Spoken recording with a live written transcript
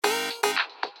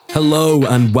Hello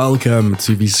and welcome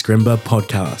to the Scrimba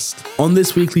podcast. On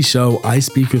this weekly show, I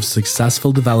speak with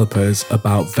successful developers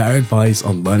about their advice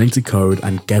on learning to code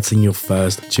and getting your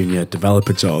first junior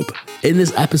developer job. In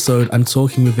this episode, I'm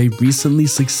talking with a recently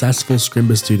successful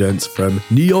Scrimba student from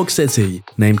New York City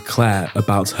named Claire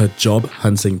about her job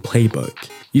hunting playbook.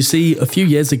 You see, a few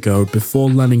years ago, before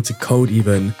learning to code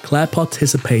even, Claire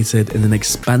participated in an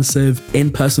expensive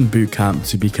in-person bootcamp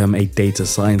to become a data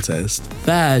scientist.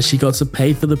 There, she got to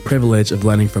pay for the privilege of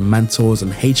learning from mentors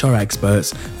and HR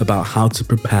experts about how to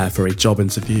prepare for a job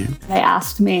interview. They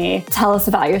asked me, tell us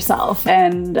about yourself.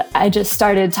 And I just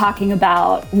started talking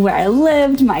about where I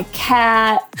lived, my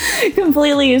cat,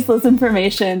 completely useless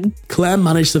information. Claire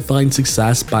managed to find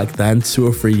success back then 2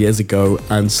 or 3 years ago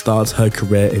and start her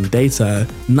career in data.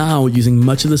 Now, using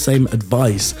much of the same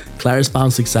advice, Claire has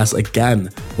found success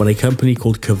again when a company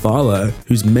called Kevala,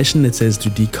 whose mission it is to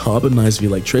decarbonize the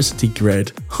electricity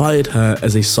grid, hired her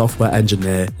as a software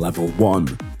engineer level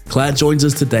 1. Claire joins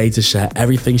us today to share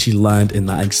everything she learned in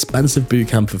that expensive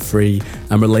bootcamp for free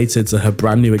and related to her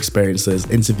brand new experiences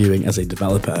interviewing as a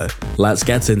developer. Let's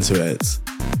get into it.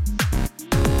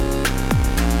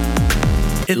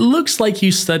 It looks like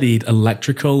you studied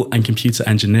electrical and computer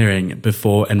engineering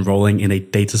before enrolling in a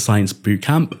data science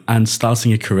bootcamp and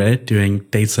starting a career doing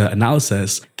data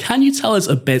analysis. Can you tell us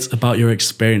a bit about your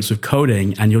experience with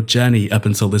coding and your journey up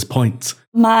until this point?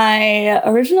 My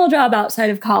original job outside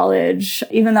of college,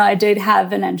 even though I did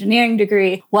have an engineering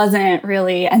degree, wasn't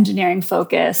really engineering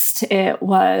focused. It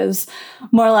was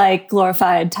more like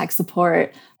glorified tech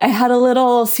support. I had a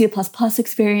little C++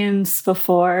 experience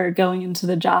before going into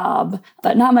the job,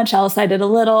 but not much else. I did a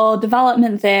little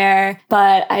development there,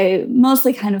 but I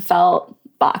mostly kind of felt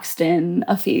boxed in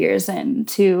a few years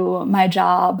into my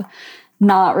job,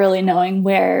 not really knowing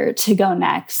where to go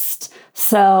next.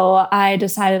 So I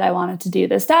decided I wanted to do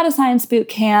this data science boot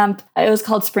camp. It was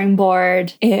called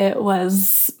Springboard. It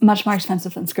was much more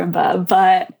expensive than Scrimba,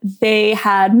 but they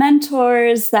had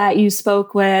mentors that you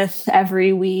spoke with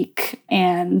every week.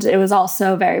 And it was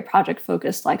also very project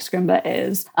focused like Scrimba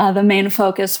is. The main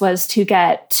focus was to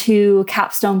get 2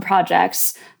 capstone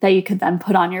projects that you could then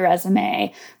put on your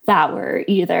resume that were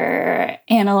either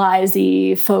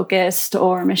Analyze focused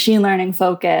or machine learning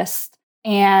focused.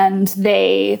 And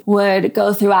they would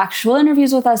go through actual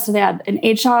interviews with us. So they had an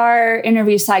HR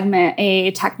interview segment, a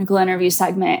technical interview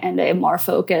segment, and a more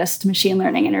focused machine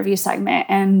learning interview segment.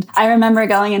 And I remember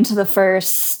going into the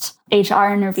first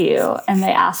HR interview and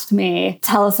they asked me,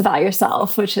 tell us about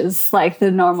yourself, which is like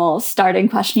the normal starting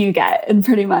question you get in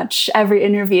pretty much every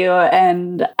interview.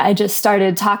 And I just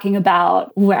started talking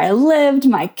about where I lived,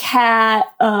 my cat,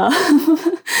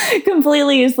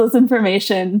 completely useless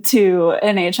information to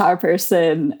an HR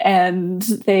person. And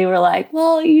they were like,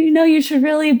 well, you should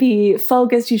really be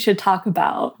focused. You should talk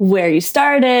about where you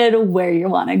started, where you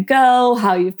want to go,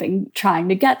 how you've been trying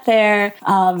to get there.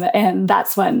 And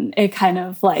that's when it kind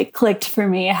of like clicked for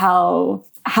me how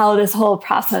this whole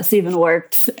process even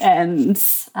worked. And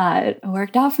it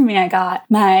worked out for me. I got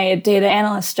my data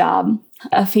analyst job.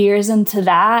 A few years into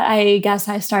that, I guess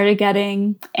I started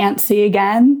getting antsy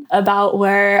again about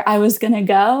where I was going to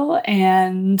go.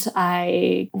 And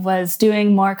I was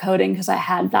doing more coding because I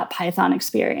had that Python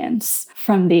experience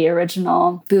from the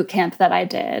original bootcamp that I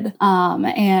did.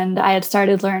 And I had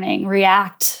started learning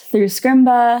React through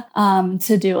Scrimba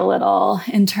to do a little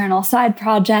internal side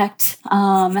project.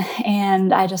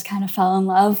 And I just kind of fell in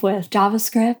love with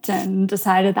JavaScript and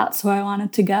decided that's where I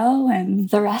wanted to go. And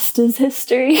the rest is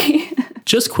history.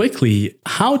 Just quickly,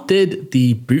 how did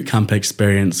the bootcamp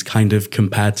experience kind of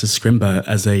compare to Scrimba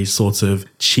as a sort of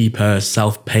cheaper,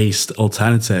 self-paced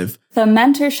alternative? The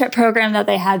mentorship program that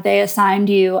they had, they assigned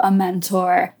you a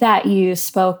mentor that you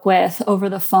spoke with over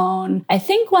the phone, I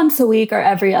think once a week or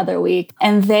every other week.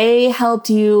 And they helped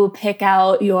you pick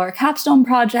out your capstone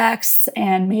projects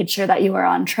and made sure that you were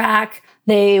on track.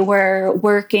 They were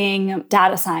working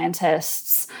data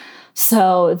scientists.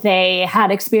 So they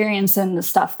had experience in the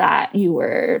stuff that you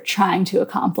were trying to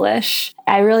accomplish.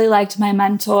 I really liked my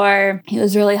mentor. He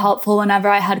was really helpful whenever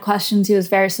I had questions. He was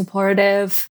very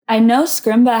supportive. I know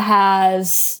Scrimba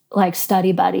has like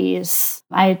study buddies.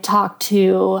 I talked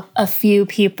to a few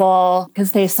people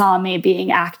because they saw me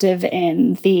being active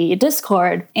in the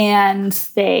Discord and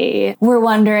they were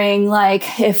wondering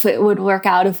like if it would work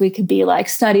out if we could be like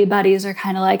study buddies or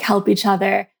kind of like help each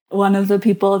other. One of the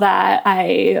people that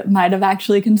I might have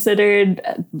actually considered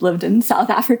lived in South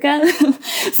Africa.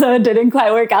 So it didn't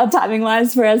quite work out timing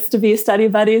wise for us to be study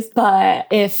buddies. But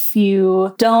if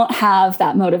you don't have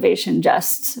that motivation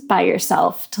just by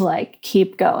yourself to like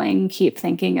keep going, keep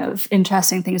thinking of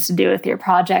interesting things to do with your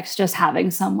projects, just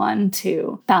having someone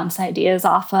to bounce ideas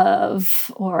off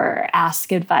of or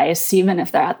ask advice, even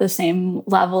if they're at the same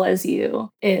level as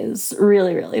you, is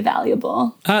really, really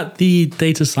valuable. At the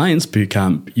data science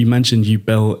bootcamp, you mentioned you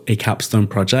built a capstone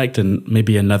project and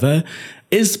maybe another.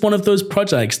 Is one of those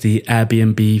projects the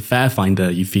Airbnb Fare Finder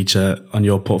you feature on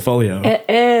your portfolio? It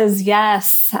is,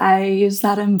 yes. I use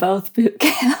that in both boot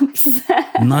camps.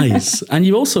 Nice. And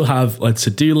you also have a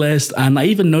to-do list. And I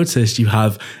even noticed you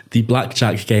have the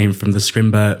blackjack game from the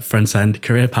Scrimba front-end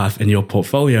career path in your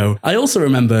portfolio. I also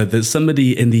remember that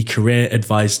somebody in the career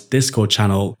advice Discord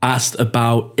channel asked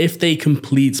about if they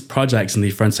complete projects in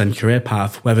the front-end career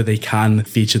path, whether they can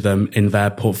feature them in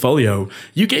their portfolio.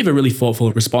 You gave a really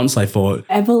thoughtful response, I thought.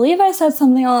 I believe I said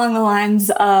something along the lines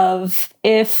of,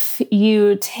 if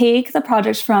you take the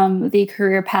projects from the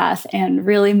career path and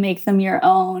really make them your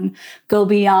own, go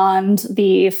beyond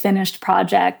the finished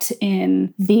project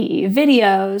in the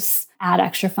videos, add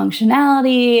extra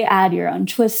functionality, add your own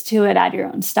twist to it, add your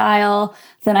own style,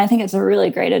 then I think it's a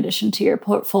really great addition to your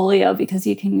portfolio because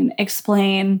you can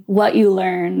explain what you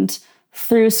learned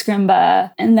through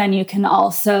Scrimba. And then you can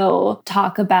also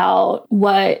talk about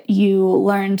what you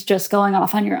learned just going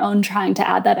off on your own, trying to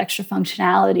add that extra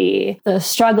functionality, the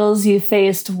struggles you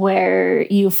faced where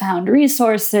you found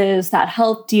resources that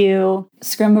helped you.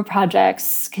 Scrimba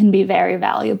projects can be very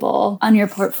valuable on your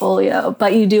portfolio,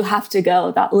 but you do have to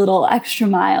go that little extra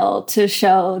mile to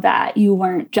show that you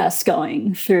weren't just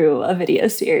going through a video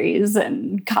series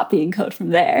and copying code from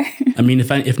there. I mean,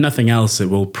 if nothing else, it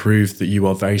will prove that you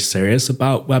are very serious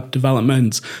about web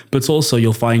development, but also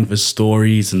you'll find the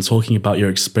stories and talking about your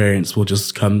experience will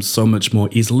just come so much more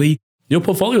easily. Your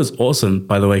portfolio is awesome,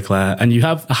 by the way, Claire, and you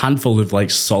have a handful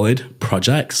of solid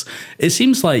projects. It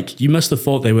seems like you must have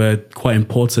thought they were quite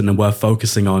important and worth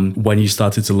focusing on when you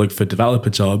started to look for developer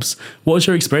jobs. What has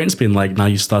your experience been like now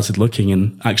you started looking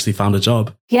and actually found a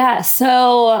job? Yeah,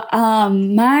 so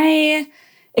my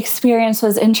experience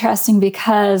was interesting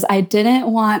because I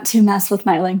didn't want to mess with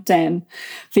my LinkedIn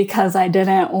because I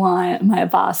didn't want my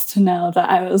boss to know that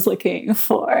I was looking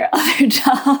for other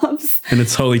jobs. In a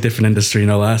totally different industry,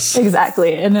 no less.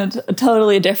 Exactly. In a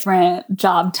totally different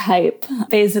job type.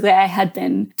 Basically, I had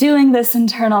been doing this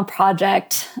internal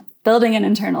project, building an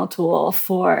internal tool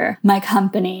for my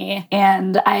company.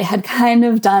 And I had kind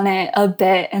of done it a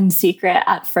bit in secret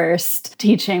at first,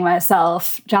 teaching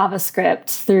myself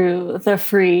JavaScript through the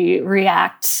free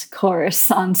React course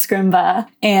on Scrimba.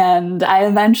 And I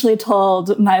eventually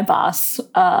told my boss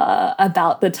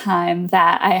about the time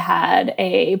that I had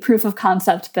a proof of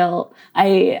concept built.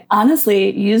 I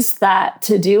honestly used that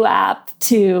to-do app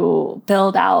to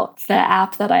build out the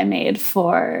app that I made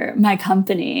for my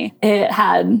company. It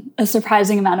had a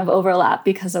surprising amount of overlap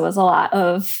because it was a lot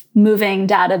of moving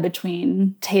data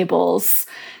between tables.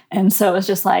 And so it was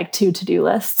just like 2 to-do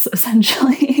lists,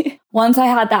 essentially. Once I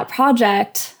had that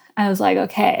project, I was like,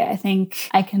 okay, I think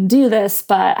I can do this,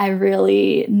 but I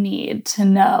really need to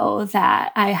know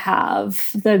that I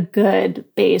have the good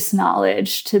base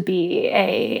knowledge to be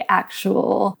an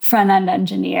actual front-end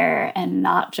engineer and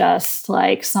not just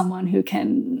like someone who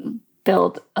can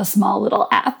build a small little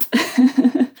app.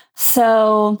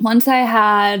 So once I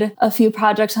had a few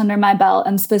projects under my belt,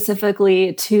 and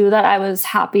specifically 2 that I was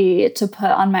happy to put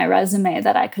on my resume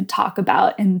that I could talk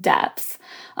about in depth.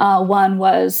 One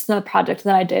was the project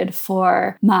that I did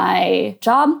for my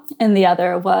job, and the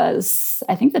other was,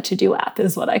 I think, the to-do app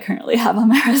is what I currently have on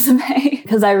my resume,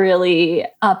 because I really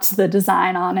upped the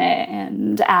design on it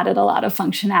and added a lot of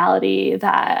functionality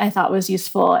that I thought was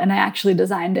useful. And I actually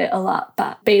designed it a lot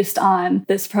based on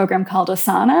this program called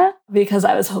Asana, because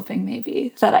I was hoping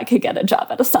maybe that I could get a job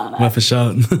at Asana. Well, for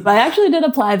sure. I actually did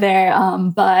apply there,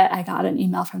 but I got an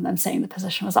email from them saying the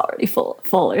position was already full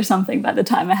or something by the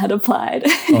time I had applied.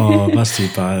 Oh, that's too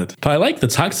bad. But I like the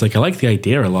tactic. I like the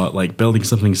idea a lot. Like building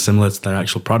something similar to their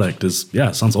actual product it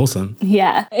sounds awesome.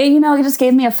 Yeah. It just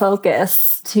gave me a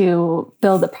focus to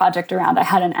build the project around. I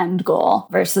had an end goal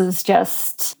versus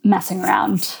just messing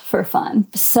around for fun.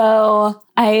 So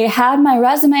I had my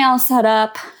resume all set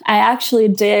up. I actually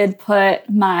did put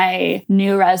my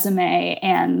new resume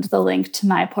and the link to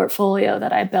my portfolio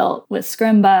that I built with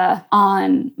Scrimba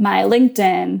on my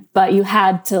LinkedIn, but you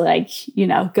had to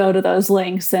go to those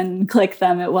links and click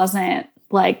them. It wasn't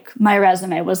like my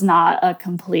resume was not a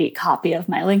complete copy of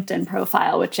my LinkedIn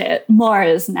profile, which it more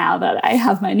is now that I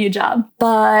have my new job.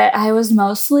 But I was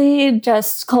mostly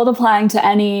just cold applying to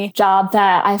any job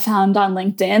that I found on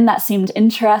LinkedIn that seemed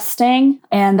interesting.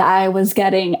 And I was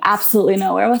getting absolutely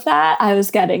nowhere with that. I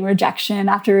was getting rejection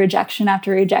after rejection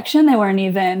after rejection. They weren't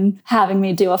even having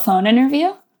me do a phone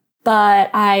interview. But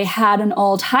I had an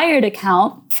old Hired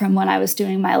account from when I was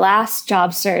doing my last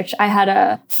job search. I had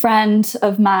a friend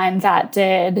of mine that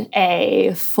did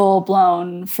a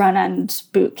full-blown front-end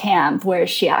boot camp where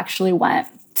she actually went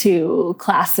to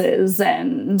classes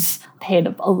and paid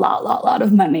a lot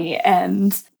of money.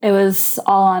 And it was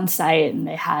all on site, and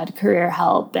they had career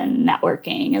help and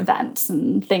networking events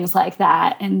and things like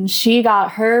that. And she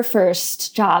got her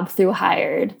first job through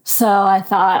Hired. So I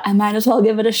thought I might as well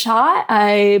give it a shot.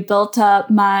 I built up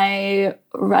my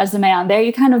resume on there.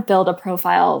 You kind of build a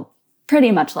profile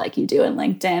pretty much like you do in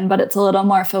LinkedIn, but it's a little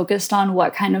more focused on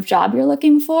what kind of job you're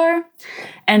looking for.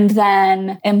 And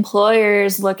then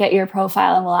employers look at your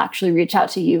profile and will actually reach out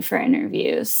to you for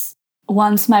interviews.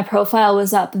 Once my profile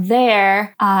was up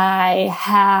there, I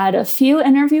had a few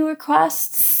interview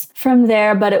requests from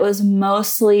there, but it was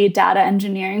mostly data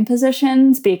engineering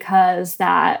positions because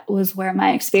that was where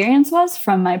my experience was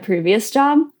from my previous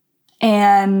job.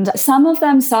 And some of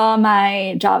them saw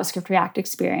my JavaScript React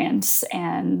experience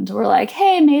and were like,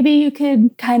 hey, maybe you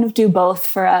could kind of do both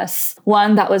for us.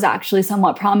 One that was actually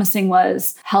somewhat promising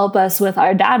was help us with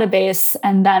our database,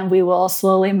 and then we will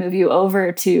slowly move you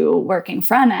over to working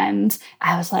front end.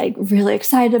 I was like really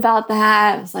excited about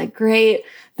that. I was like, great,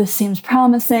 this seems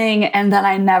promising. And then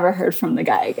I never heard from the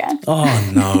guy again.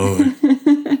 Oh, no.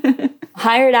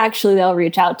 Hired, actually, they'll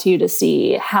reach out to you to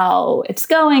see how it's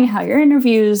going, how your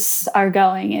interviews are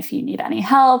going, if you need any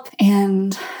help.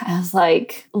 And I was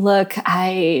like, look,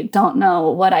 I don't know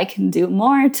what I can do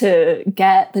more to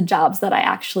get the jobs that I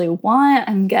actually want.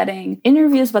 I'm getting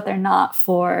interviews, but they're not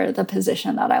for the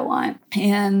position that I want.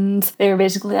 And they were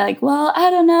basically like, well, I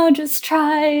don't know, just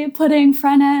try putting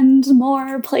front end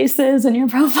more places in your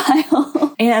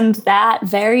profile. And that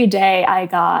very day, I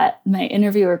got my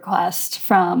interview request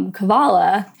from Kavala.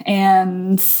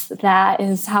 And that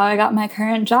is how I got my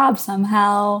current job.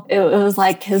 Somehow it was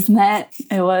like kismet.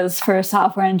 It was for a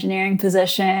software engineering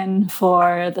position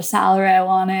for the salary I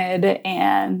wanted.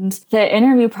 And the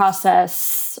interview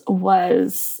process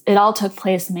it all took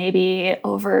place maybe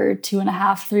over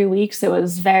 2.5, 3 weeks. It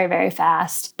was very, very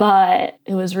fast, but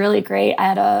it was really great. I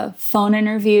had a phone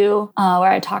interview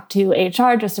where I talked to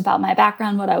HR just about my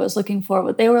background, what I was looking for,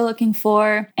 what they were looking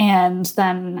for. And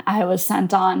then I was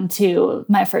sent on to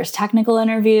my first technical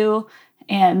interview.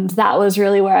 And that was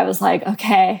really where I was like,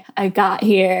 okay, I got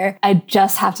here. I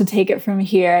just have to take it from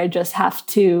here. I just have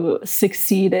to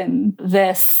succeed in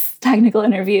this technical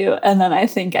interview. And then I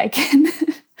think I can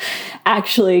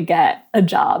actually get a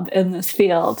job in this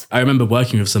field. I remember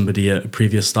working with somebody at a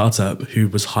previous startup who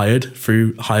was hired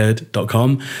through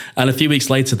hired.com. And a few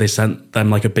weeks later, they sent them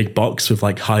like a big box with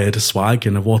like Hired swag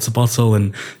and a water bottle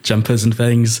and jumpers and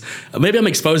things. Maybe I'm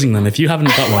exposing them. If you haven't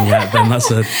got one yet, then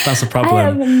that's a problem. I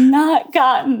have not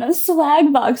gotten a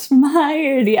swag box from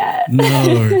Hired yet.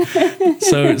 No.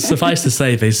 So suffice to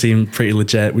say, they seem pretty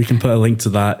legit. We can put a link to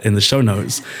that in the show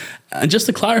notes. And just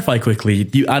to clarify quickly,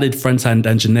 you added front-end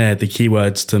engineer, the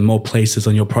keywords, to more places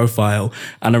on your profile.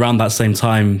 And around that same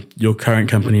time, your current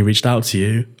company reached out to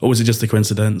you? Or was it just a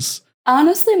coincidence?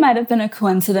 Honestly, might have been a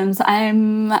coincidence.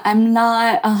 I'm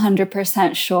not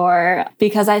 100% sure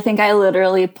because I think I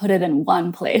literally put it in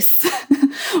one place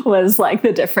was like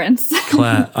the difference.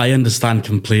 Claire, I understand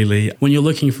completely. When you're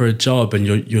looking for a job and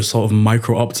you're sort of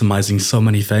micro-optimizing so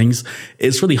many things,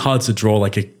 it's really hard to draw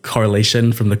like a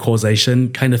correlation from the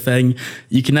causation kind of thing.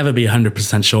 You can never be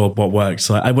 100% sure what works.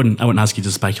 So I wouldn't ask you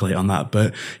to speculate on that,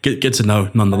 but good to know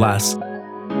nonetheless.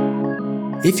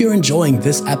 If you're enjoying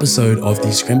this episode of the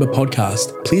Scrimba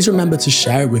podcast, please remember to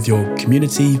share it with your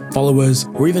community, followers,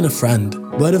 or even a friend.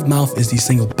 Word of mouth is the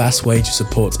single best way to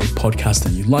support a podcast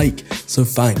that you like, so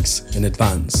thanks in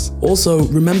advance. Also,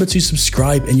 remember to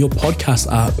subscribe in your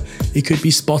podcast app. It could be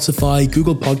Spotify,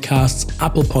 Google Podcasts,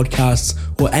 Apple Podcasts,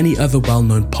 or any other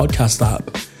well-known podcast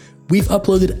app. We've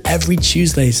uploaded every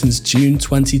Tuesday since June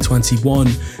 2021,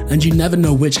 and you never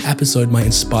know which episode might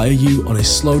inspire you on a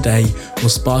slow day or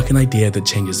spark an idea that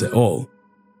changes it all.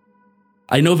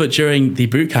 I know that during the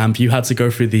bootcamp, you had to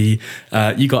go through you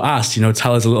got asked,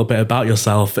 tell us a little bit about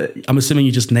yourself. I'm assuming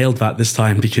you just nailed that this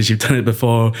time because you've done it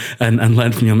before and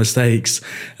learned from your mistakes.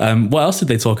 What else did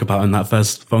they talk about in that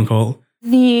first phone call?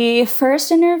 The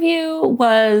first interview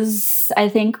was, I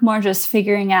think, more just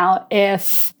figuring out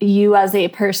if you as a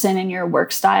person and your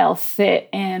work style fit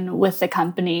in with the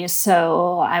company.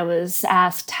 So I was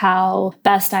asked how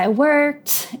best I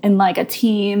worked in like a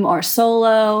team or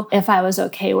solo, if I was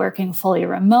okay working fully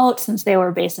remote since they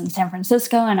were based in San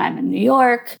Francisco and I'm in New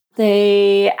York.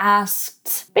 They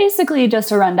asked basically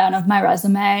just a rundown of my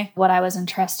resume, what I was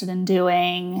interested in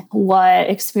doing, what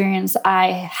experience I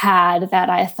had that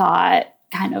I thought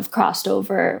kind of crossed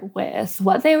over with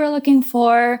what they were looking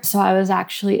for. So I was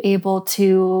actually able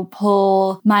to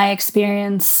pull my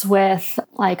experience with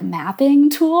like mapping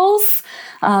tools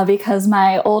because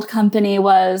my old company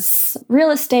was real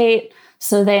estate.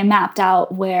 So they mapped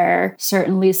out where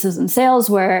certain leases and sales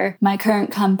were. My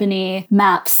current company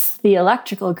maps the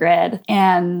electrical grid,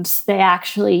 and they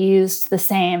actually used the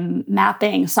same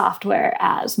mapping software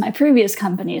as my previous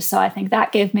company. So I think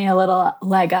that gave me a little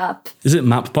leg up. Is it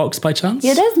Mapbox by chance?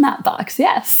 It is Mapbox,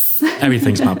 yes.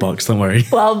 Everything's Mapbox, don't worry.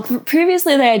 Well,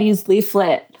 previously they had used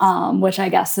Leaflet, which I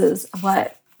guess is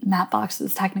what Mapbox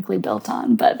is technically built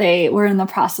on, but they were in the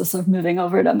process of moving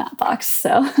over to Mapbox.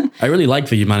 So I really like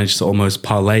that you managed to almost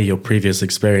parlay your previous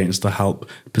experience to help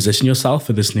position yourself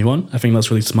for this new one. I think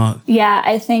that's really smart. Yeah,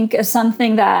 I think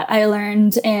something that I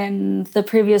learned in the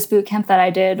previous boot camp that I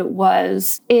did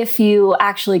was if you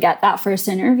actually get that first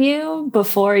interview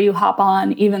before you hop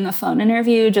on even the phone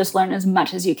interview, just learn as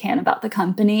much as you can about the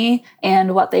company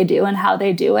and what they do and how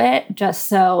they do it, just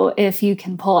so if you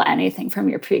can pull anything from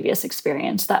your previous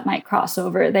experience that might cross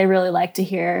over. They really like to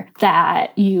hear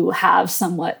that you have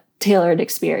somewhat tailored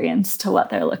experience to what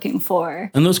they're looking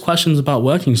for. And those questions about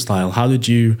working style, how did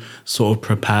you sort of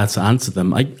prepare to answer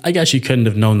them? I guess you couldn't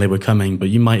have known they were coming, but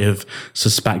you might have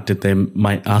suspected they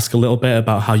might ask a little bit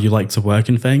about how you like to work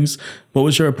and things. What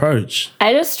was your approach?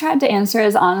 I just tried to answer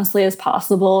as honestly as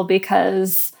possible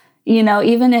because, you know,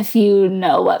 even if you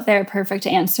know what their perfect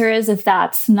answer is, if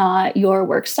that's not your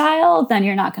work style, then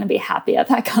you're not going to be happy at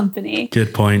that company.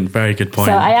 Good point. Very good point.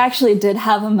 So I actually did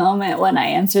have a moment when I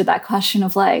answered that question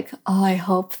of like, oh, I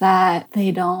hope that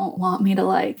they don't want me to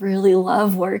like really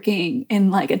love working in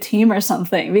like a team or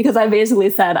something, because I basically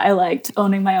said I liked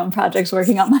owning my own projects,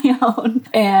 working on my own.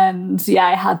 And yeah,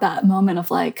 I had that moment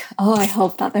of like, oh, I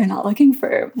hope that they're not looking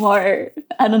for more,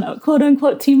 I don't know, quote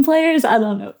unquote team players. I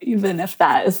don't know even if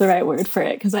that is the right word for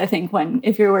it, because I think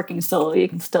if you're working solo, you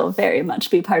can still very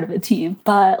much be part of a team.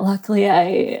 But luckily,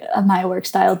 my work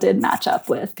style did match up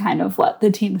with kind of what the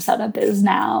team setup is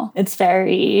now. It's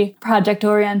very project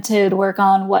oriented, work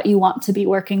on what you want to be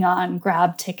working on,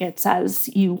 grab tickets as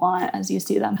you want, as you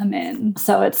see them come in.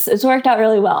 So it's worked out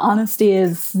really well. Honesty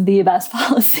is the best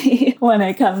policy when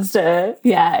it comes to,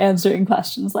 answering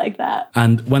questions like that.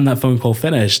 And when that phone call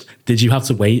finished, did you have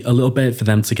to wait a little bit for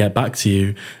them to get back to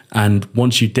you? And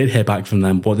once you did hear back from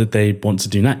them, what did they want to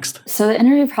do next? So the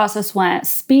interview process went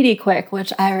speedy quick,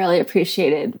 which I really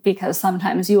appreciated, because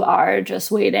sometimes you are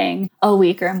just waiting a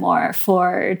week or more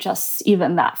for just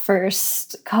even that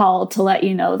first call to let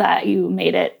you know that you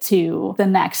made it to the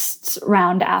next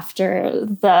round after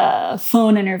the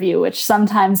phone interview, which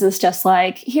sometimes is just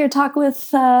like, here, talk with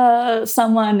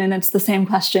someone, and it's the same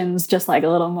questions, just like a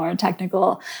little more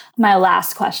technical. My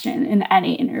last question in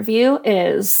any interview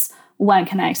is, when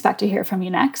can I expect to hear from you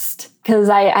next? Because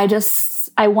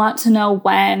I want to know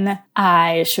when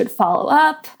I should follow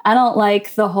up. I don't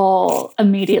like the whole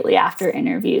immediately after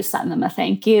interview, send them a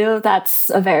thank you. That's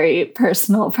a very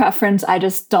personal preference. I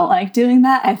just don't like doing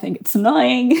that. I think it's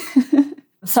annoying.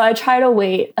 So I try to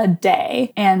wait a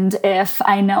day. And if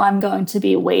I know I'm going to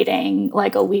be waiting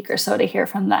like a week or so to hear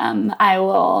from them, I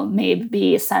will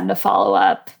maybe send a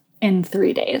follow-up in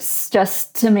 3 days,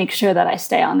 just to make sure that I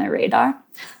stay on their radar.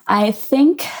 I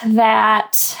think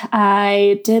that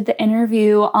I did the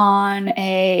interview on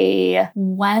a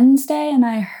Wednesday and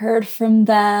I heard from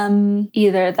them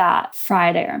either that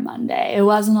Friday or Monday. It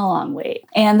wasn't a long wait.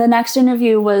 And the next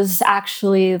interview was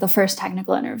actually the first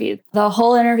technical interview. The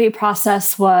whole interview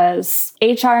process was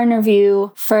HR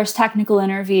interview, first technical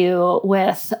interview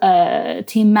with a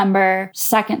team member,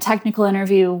 second technical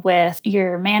interview with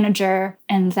your manager,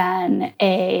 and then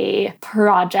a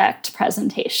project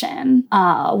presentation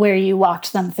where you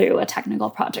walked them through a technical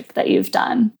project that you've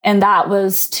done. And that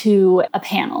was to a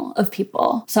panel of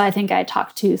people. So I think I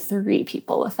talked to 3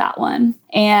 people with that one.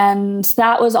 And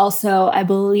that was also, I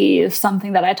believe,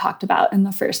 something that I talked about in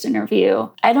the first interview.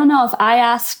 I don't know if I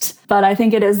asked, but I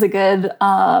think it is a good,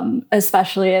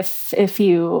 especially if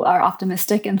you are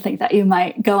optimistic and think that you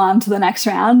might go on to the next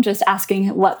round, just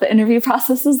asking what the interview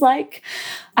process is like.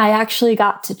 I actually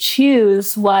got to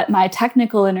choose what my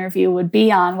technical interview would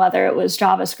be on, whether it was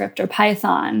JavaScript or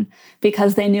Python,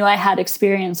 because they knew I had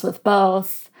experience with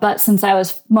both. But since I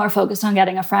was more focused on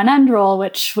getting a front-end role,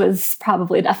 which was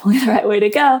probably definitely the right way to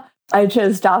go, I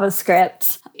chose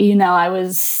JavaScript. I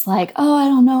was like, oh, I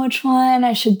don't know which one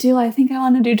I should do. I think I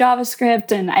want to do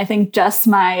JavaScript. And I think just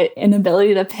my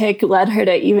inability to pick led her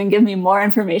to even give me more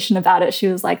information about it. She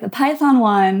was like, the Python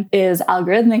one is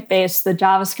algorithmic based. The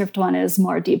JavaScript one is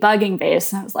more debugging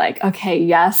based. And I was like, okay,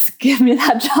 yes, give me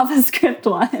that JavaScript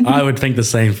one. I would think the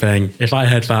same thing. If I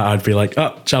heard that, I'd be like,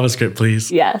 oh, JavaScript,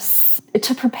 please. Yes.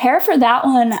 To prepare for that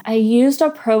one, I used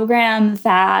a program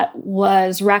that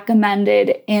was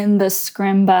recommended in the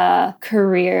Scrimba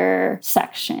career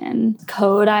section,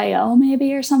 Code.io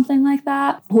maybe or something like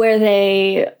that, where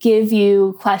they give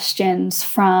you questions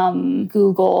from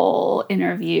Google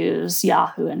interviews,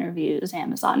 Yahoo interviews,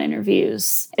 Amazon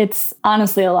interviews. It's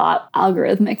honestly a lot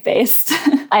algorithmic based.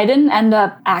 I didn't end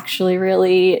up actually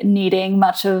really needing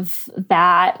much of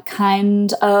that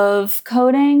kind of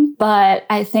coding, but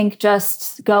I think just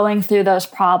going through those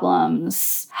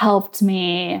problems helped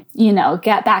me,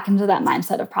 get back into that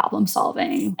mindset of problem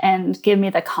solving and give me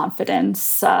the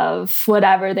confidence of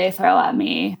whatever they throw at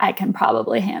me, I can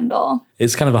probably handle.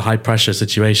 It's kind of a high pressure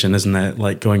situation, isn't it?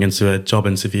 Like going into a job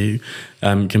interview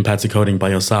compared to coding by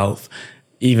yourself.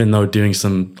 Even though doing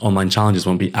some online challenges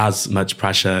won't be as much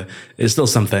pressure, it's still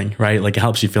something, right? Like it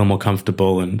helps you feel more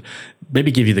comfortable and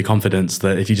maybe give you the confidence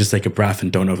that if you just take a breath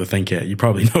and don't overthink it, you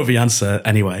probably know the answer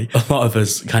anyway. A lot of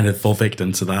us kind of fall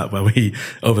victim to that where we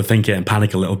overthink it and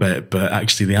panic a little bit, but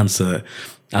actually the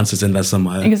answer's in there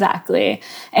somewhere. Exactly.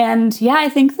 And yeah, I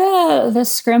think the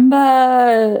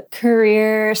Scrimba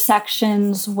career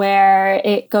sections where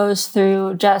it goes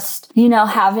through just,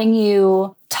 having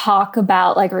you talk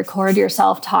about, like record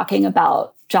yourself talking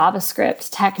about JavaScript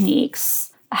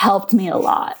techniques helped me a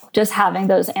lot. Just having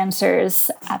those answers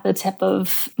at the tip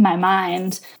of my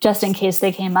mind, just in case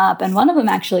they came up. And one of them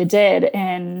actually did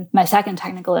in my second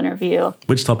technical interview.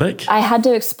 Which topic? I had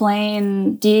to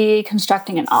explain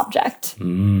deconstructing an object.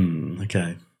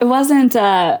 Okay. It wasn't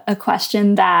a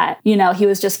question that, he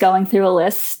was just going through a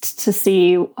list to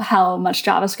see how much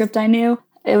JavaScript I knew.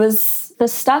 It was the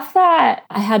stuff that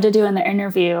I had to do in the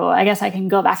interview. I guess I can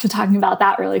go back to talking about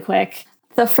that really quick.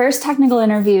 The first technical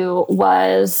interview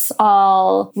was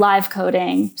all live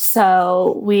coding.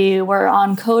 So we were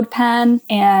on CodePen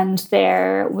and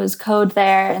there was code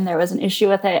there and there was an issue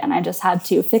with it and I just had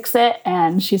to fix it.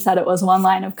 And she said it was one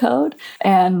line of code.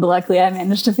 And luckily I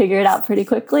managed to figure it out pretty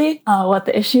quickly what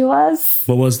the issue was.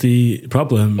 What was the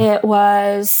problem? It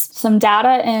was some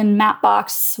data in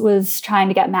Mapbox was trying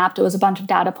to get mapped. It was a bunch of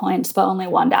data points, but only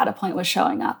one data point was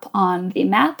showing up on the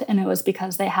map. And it was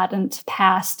because they hadn't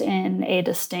passed in a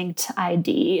distinct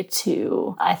ID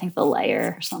to, I think, the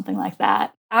layer or something like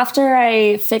that. After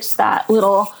I fixed that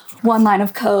little one line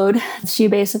of code, she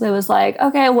basically was like,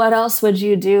 okay, what else would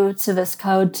you do to this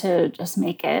code to just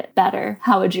make it better?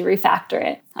 How would you refactor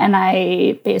it? And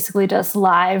I basically just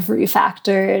live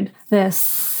refactored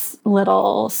this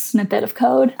little snippet of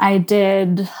code. I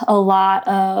did a lot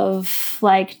of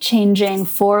changing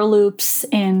for loops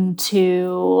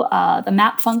into the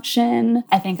map function.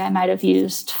 I think I might have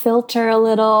used filter a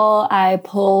little. I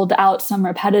pulled out some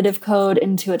repetitive code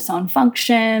into its own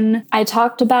function. I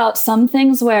talked about some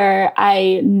things where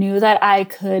I knew that I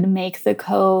could make the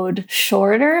code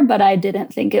shorter, but I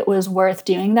didn't think it was worth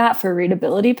doing that for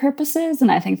readability purposes.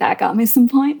 And I think that got me some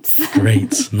points.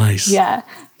 Great. Nice. Yeah.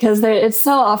 Because it's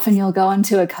so often you'll go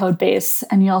into a code base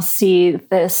and you'll see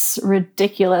this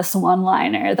ridiculous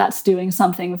one-liner that's doing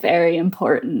something very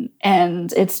important.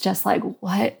 And it's just like,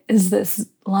 what is this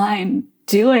line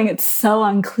doing? It's so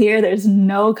unclear. There's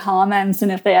no comments.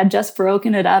 And if they had just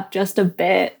broken it up just a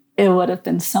bit, it would have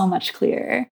been so much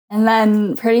clearer. And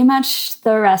then pretty much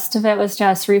the rest of it was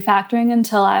just refactoring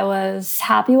until I was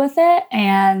happy with it.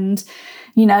 And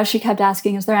she kept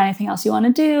asking, is there anything else you want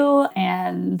to do?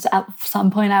 And at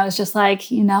some point I was just like,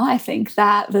 I think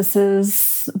that this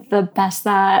is the best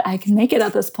that I can make it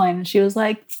at this point. And she was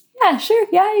like, yeah, sure.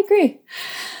 Yeah, I agree.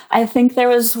 I think there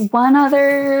was one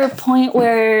other point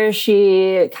where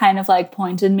she kind of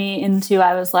pointed me into,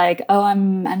 I was like, oh,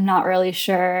 I'm not really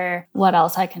sure what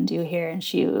else I can do here. And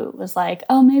she was like,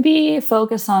 oh, maybe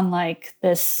focus on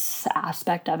this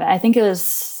aspect of it. I think it was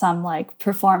some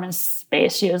performance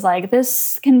space. She was like,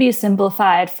 this can be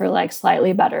simplified for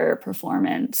slightly better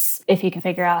performance if you can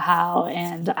figure out how.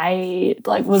 And I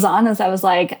was honest. I was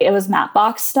like, it was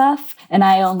Mapbox stuff. And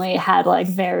I only had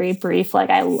very brief,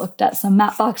 I looked at some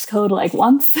Mapbox VS Code like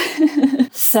once.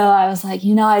 So I was like,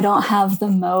 I don't have the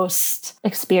most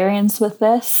experience with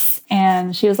this.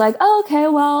 And she was like, oh, okay,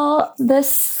 well,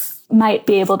 this might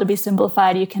be able to be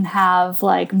simplified. You can have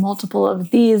like multiple of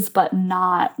these, but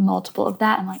not multiple of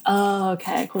that. I'm like, oh,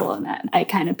 okay, cool. And then I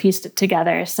kind of pieced it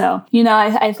together. So,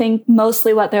 I think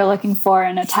mostly what they're looking for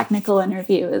in a technical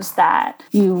interview is that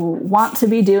you want to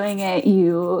be doing it.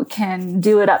 You can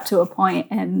do it up to a point.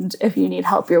 And if you need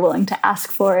help, you're willing to ask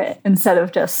for it instead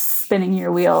of just spinning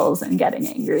your wheels and getting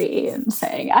angry and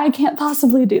saying, I can't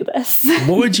possibly do this.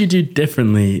 What would you do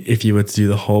differently if you were to do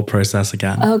the whole process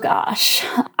again? Oh, gosh.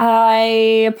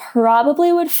 I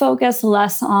probably would focus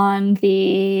less on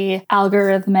the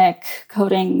algorithmic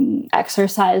coding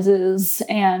exercises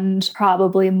and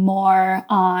probably more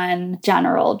on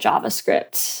general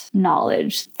JavaScript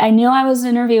knowledge. I knew I was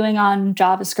interviewing on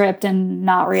JavaScript and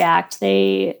not React.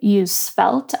 They use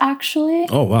Svelte, actually.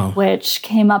 Oh, wow. Which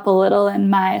came up a little in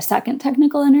my second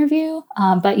technical interview,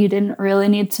 but you didn't really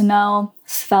need to know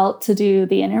Svelte to do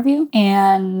the interview.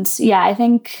 And I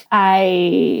think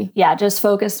I just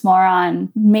focused more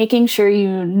on making sure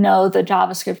you know the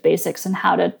JavaScript basics and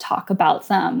how to talk about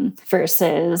them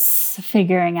versus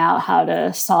figuring out how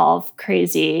to solve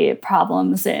crazy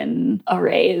problems in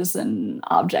arrays and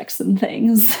objects and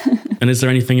things. And is there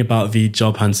anything about the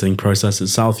job hunting process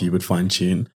itself you would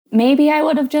fine-tune? Maybe I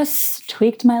would have just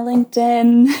tweaked my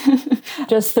LinkedIn,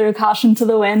 just threw caution to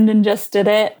the wind and just did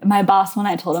it. My boss, when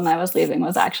I told him I was leaving,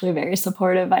 was actually very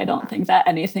supportive. I don't think that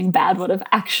anything bad would have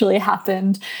actually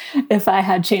happened if I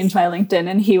had changed my LinkedIn,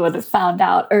 and he would have found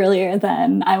out earlier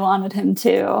than I wanted him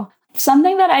to.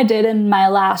 Something that I did in my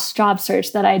last job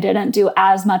search that I didn't do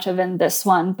as much of in this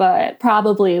one, but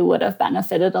probably would have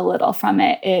benefited a little from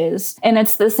it is, and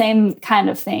it's the same kind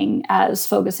of thing as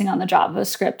focusing on the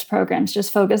JavaScript programs,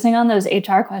 just focusing on those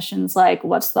HR questions like,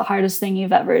 what's the hardest thing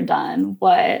you've ever done?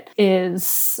 What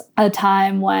is a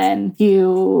time when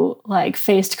you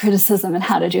faced criticism and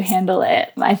how did you handle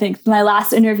it? I think my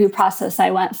last interview process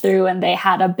I went through and they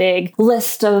had a big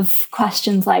list of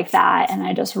questions like that. And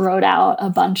I just wrote out a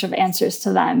bunch of answers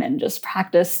to them and just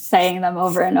practiced saying them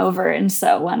over and over. And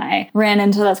so when I ran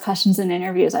into those questions in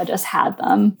interviews, I just had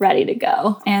them ready to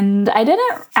go. And I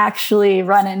didn't actually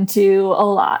run into a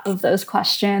lot of those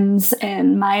questions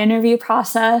in my interview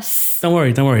process. Don't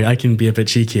worry. I can be a bit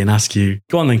cheeky and ask you,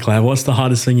 go on then, Claire, what's the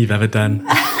hardest thing you've ever done?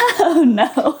 Oh,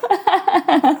 no.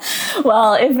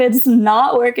 Well, if it's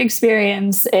not work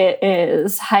experience, it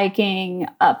is hiking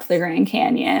up the Grand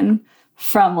Canyon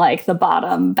from the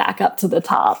bottom back up to the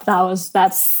top.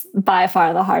 That's by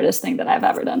far the hardest thing that I've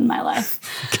ever done in my life.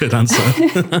 Good answer.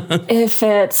 If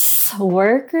it's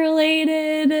work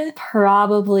related,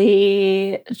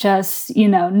 probably just,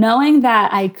 knowing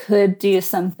that I could do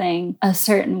something a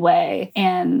certain way,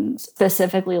 and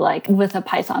specifically with a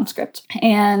Python script,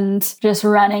 and just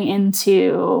running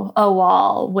into a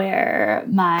wall where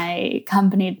my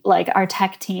company, our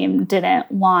tech team,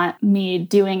 didn't want me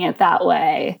doing it that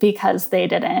way because they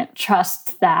didn't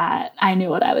trust that I knew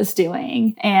what I was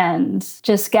doing. And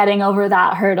just getting over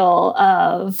that hurdle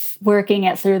of working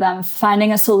it through them,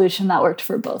 finding a solution that worked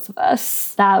for both of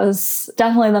us. That was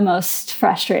definitely the most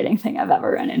frustrating thing I've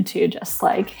ever run into, just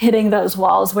hitting those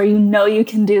walls where you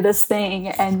can do this thing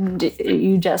and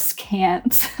you just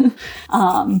can't.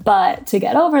 But to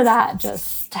get over that,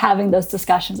 just having those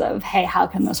discussions of, hey, how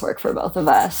can this work for both of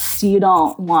us? You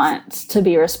don't want to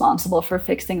be responsible for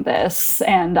fixing this,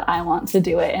 and I want to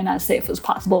do it in as safe as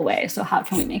possible way. So how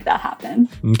can we make that happen?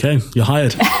 Okay, you're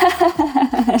hired.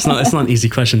 It's not an easy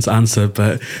question to answer,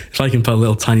 but if I can put a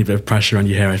little tiny bit of pressure on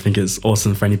you here, I think it's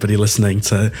awesome for anybody listening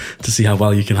to see how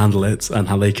well you can handle it and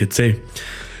how they could too.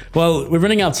 Well, we're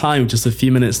running out of time, just a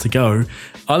few minutes to go.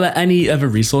 Are there any other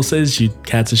resources you'd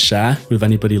care to share with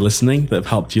anybody listening that have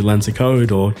helped you learn to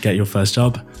code or get your first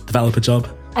developer job?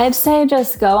 I'd say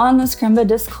just go on the Scrimba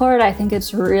Discord. I think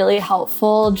it's really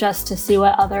helpful just to see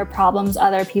what other problems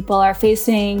other people are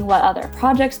facing, what other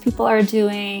projects people are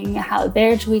doing, how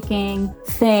they're tweaking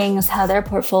things, how their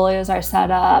portfolios are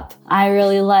set up. I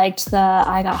really liked the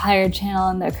I Got Hired channel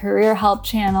and the Career Help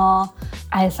channel.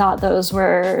 I thought those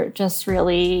were just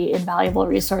really invaluable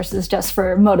resources just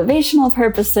for motivational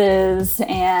purposes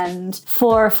and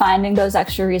for finding those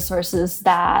extra resources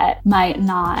that might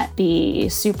not be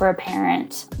super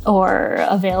apparent or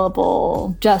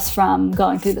available just from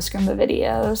going through the Scrimba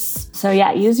videos. So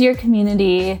yeah, use your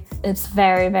community. It's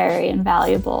very, very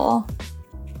invaluable.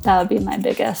 That would be my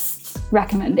biggest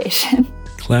recommendation.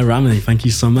 Claire Ramey, thank you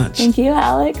so much. Thank you,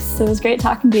 Alex. It was great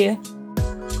talking to you.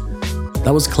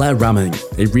 That was Claire Ramey,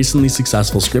 a recently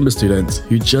successful Scrimba student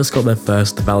who just got their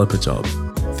first developer job.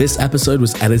 This episode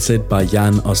was edited by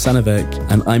Jan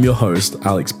Arsenovic, and I'm your host,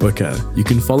 Alex Booker. You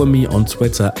can follow me on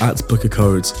Twitter at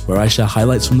BookerCodes, where I share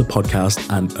highlights from the podcast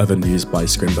and other news by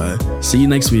Scrimba. See you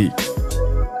next week.